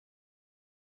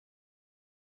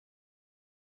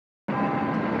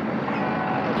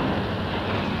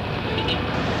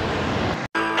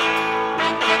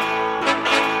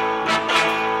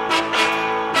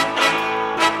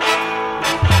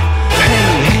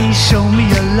Show me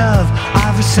your love.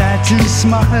 I've a satin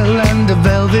smile and a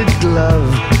velvet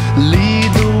glove. Lead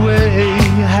the way,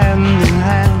 hand in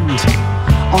hand,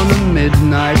 on a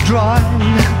midnight drive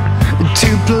to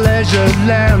pleasure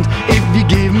land. If you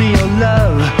give me your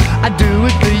love, I'd do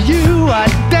it for you.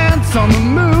 I'd dance on the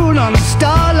moon, on a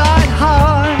starlight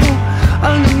high,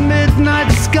 on the midnight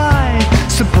sky.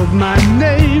 So put my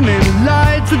name in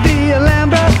lights of the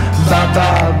Alhambra.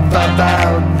 Ba-ba, ba-ba,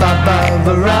 ba-ba,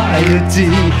 variety.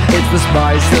 It's the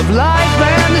spice of life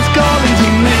and it's calling to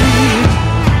me.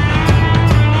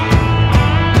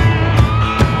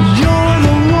 You're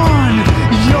the one,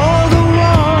 you're the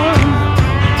one.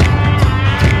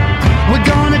 We're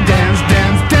gonna dance,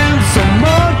 dance, dance some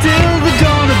more till the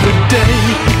dawn of the day.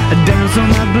 Dance on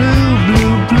my blue,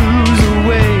 blue blues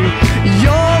away.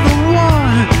 You're the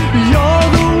one, you're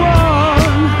the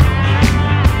one.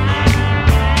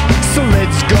 So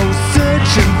let's go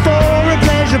searching for a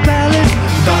pleasure palace.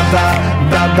 Ba-ba,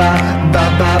 ba-ba,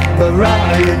 ba-ba,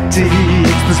 variety.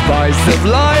 It's the spice of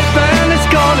life and it's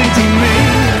calling to me.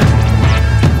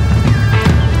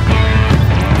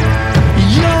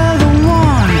 You're the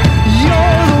one,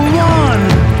 you're the one.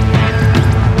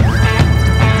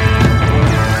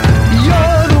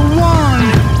 You're the one,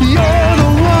 you're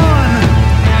the one.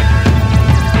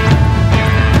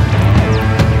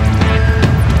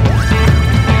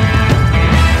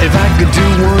 If I could do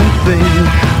one thing,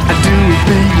 I'd do it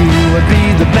for you. I'd be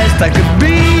the best I could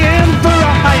be in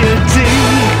variety.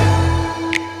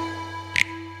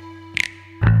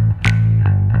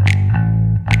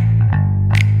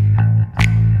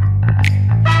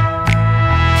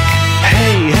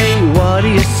 Hey, hey, what do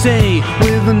you say?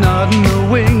 With a nod and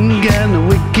a wink and a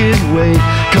wicked way,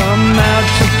 come out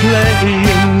to play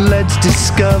and let's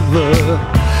discover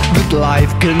that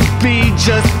life can be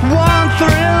just one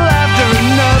thrill after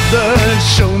another.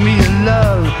 Show me your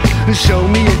love, show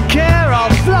me your care. I'll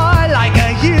fly like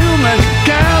a human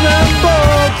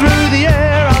cannonball through the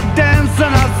air. I'll dance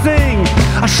and I'll sing.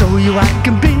 I'll show you I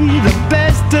can be the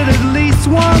best at least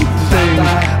one thing.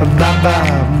 Ba-ba,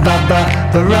 ba-ba,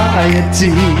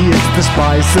 variety. It's the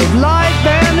spice of life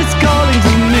and it's calling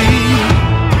to me.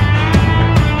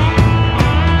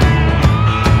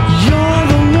 You're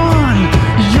the one,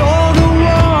 you're the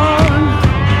one.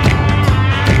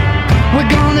 We're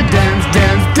gonna dance,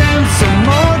 dance, dance some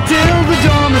more till the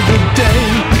dawn of the day.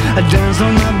 I dance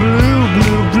on my blue,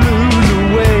 blue blues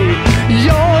away.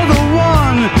 You're the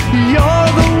one, you're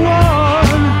the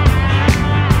one.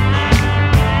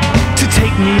 To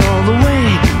take me all the way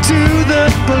to the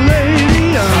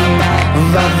Palladium.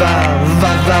 Va-va,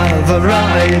 va-va,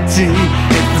 variety.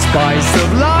 It's the spice of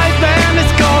life and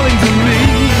it's calling to me.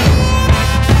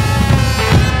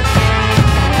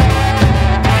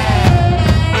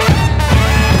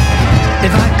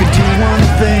 If I could do one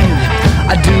thing,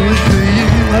 I'd do it for you.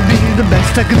 I'd be the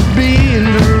best I could be in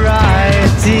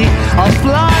variety. I'll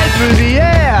fly through the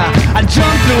air, I'd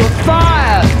jump through a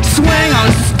fire, swing on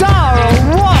a star or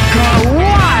walk on a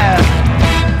wire.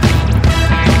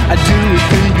 I'd do it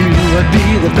for you. I'd be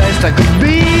the best I could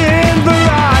be in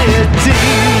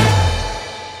variety.